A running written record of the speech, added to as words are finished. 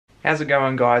How's it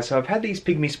going, guys? So I've had these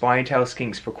pygmy spiny tailed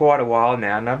skinks for quite a while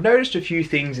now, and I've noticed a few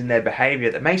things in their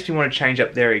behaviour that makes me want to change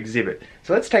up their exhibit.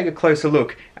 So let's take a closer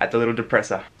look at the little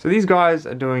depressor. So these guys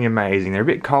are doing amazing. They're a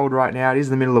bit cold right now. It is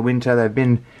the middle of winter. They've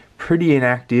been pretty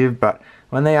inactive, but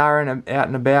when they are out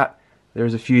and about,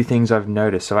 there's a few things I've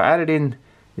noticed. So I added in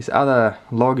this other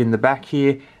log in the back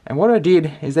here, and what I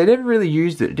did is they never really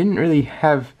used it. It didn't really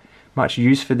have much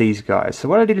use for these guys. So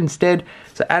what I did instead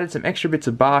is I added some extra bits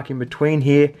of bark in between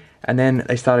here, and then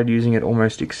they started using it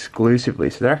almost exclusively.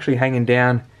 So they're actually hanging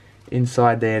down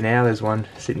inside there now. There's one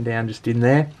sitting down just in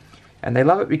there, and they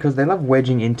love it because they love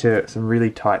wedging into some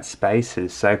really tight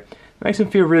spaces. So it makes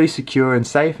them feel really secure and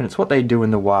safe, and it's what they do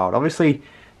in the wild. Obviously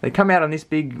they come out on this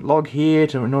big log here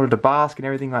in order to bask and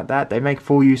everything like that. They make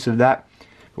full use of that,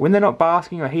 but when they're not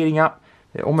basking or heating up,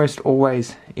 they're almost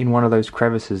always in one of those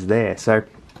crevices there. So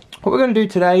what we're going to do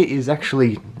today is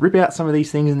actually rip out some of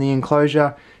these things in the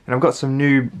enclosure, and I've got some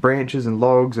new branches and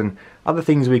logs and other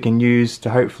things we can use to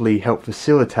hopefully help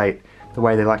facilitate the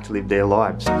way they like to live their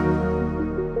lives.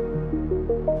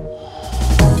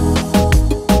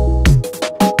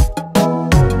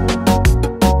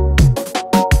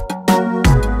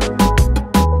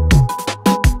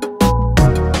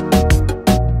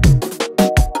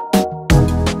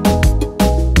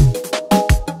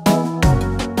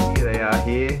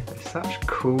 Such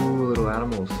cool little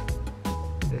animals.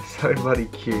 They're so bloody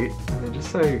cute. They're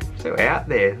just so out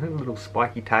there. Little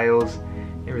spiky tails,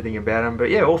 everything about them. But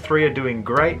yeah, all three are doing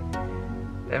great.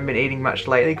 They haven't been eating much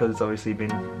lately because it's obviously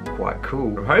been quite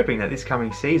cool. I'm hoping that this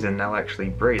coming season they'll actually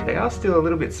breed. They are still a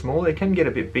little bit small. They can get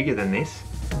a bit bigger than this.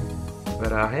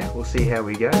 But yeah, we'll see how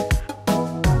we go.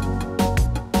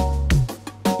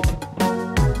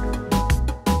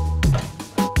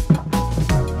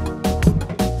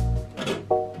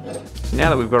 Now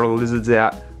that we've got all the lizards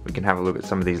out, we can have a look at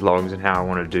some of these logs and how I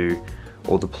want to do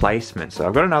all the placement. So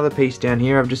I've got another piece down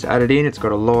here I've just added in. It's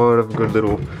got a lot of good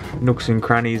little nooks and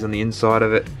crannies on the inside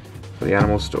of it for the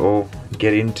animals to all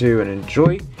get into and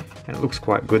enjoy. And it looks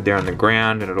quite good there on the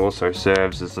ground, and it also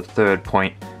serves as the third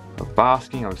point of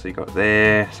basking. Obviously you've got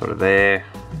there, sort of there,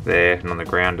 and on the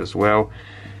ground as well.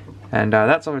 And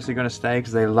that's obviously going to stay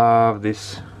because they love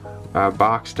this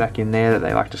bark stack in there that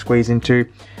they like to squeeze into.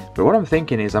 But what I'm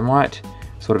thinking is I might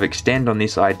sort of extend on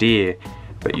this idea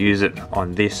but use it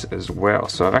on this as well.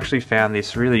 So I've actually found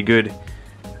this really good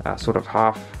sort of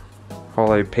half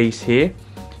hollow piece here,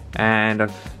 and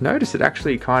I've noticed it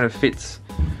actually kind of fits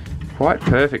quite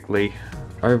perfectly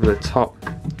over the top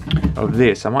of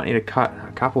this. I might need to cut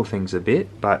a couple things a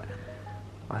bit, but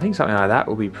I think something like that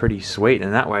will be pretty sweet,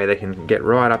 and that way they can get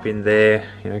right up in there,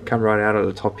 you know, come right out of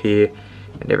the top here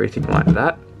and everything like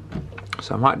that.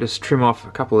 So I might just trim off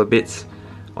a couple of bits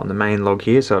on the main log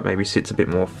here so it maybe sits a bit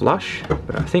more flush,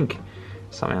 but I think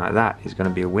something like that is going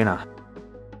to be a winner.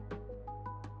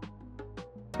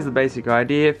 Here's the basic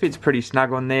idea. It fits pretty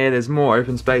snug on there. There's more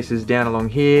open spaces down along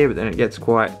here, but then it gets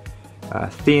quite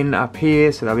thin up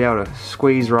here, so they'll be able to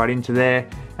squeeze right into there,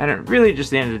 and it really just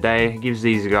at the end of the day gives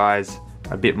these guys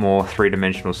a bit more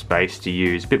three-dimensional space to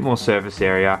use, a bit more surface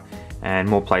area and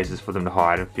more places for them to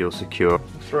hide and feel secure.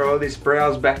 Throw all this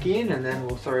browse back in, and then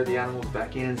we'll throw the animals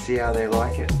back in and see how they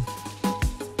like it.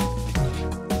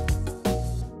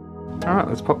 Alright,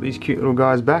 let's pop these cute little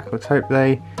guys back. Let's hope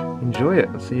they enjoy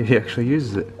it. Let's see if he actually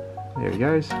uses it. There he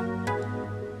goes.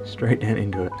 Straight down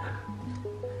into it.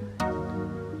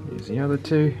 Here's the other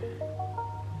two.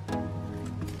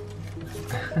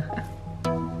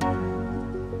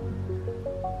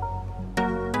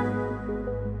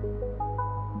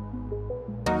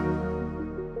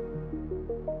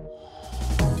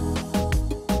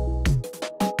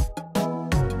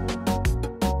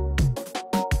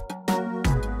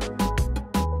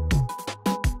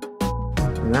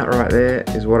 And that right there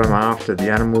is what I'm after. The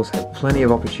animals have plenty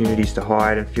of opportunities to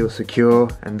hide and feel secure,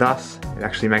 and thus it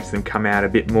actually makes them come out a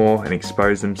bit more and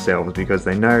expose themselves, because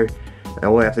they know that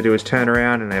all they have to do is turn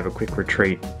around and they have a quick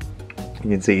retreat. You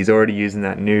can see he's already using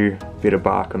that new bit of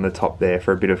bark on the top there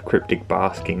for a bit of cryptic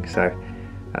basking, so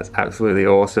that's absolutely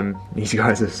awesome. These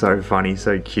guys are so funny,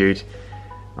 so cute.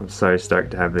 I'm so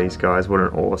stoked to have these guys. What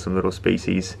an awesome little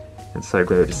species, and so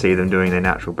glad to see them doing their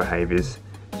natural behaviours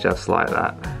just like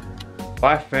that.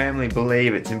 I firmly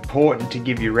believe it's important to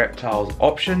give your reptiles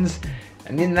options,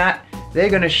 and in that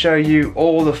they're going to show you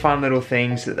all the fun little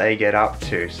things that they get up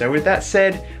to. So with that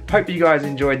said, hope you guys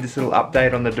enjoyed this little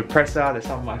update on the depressor. They're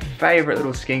some of my favourite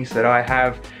little skinks that I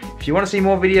have. If you want to see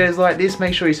more videos like this,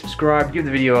 make sure you subscribe, give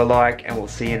the video a like, and we'll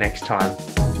see you next time.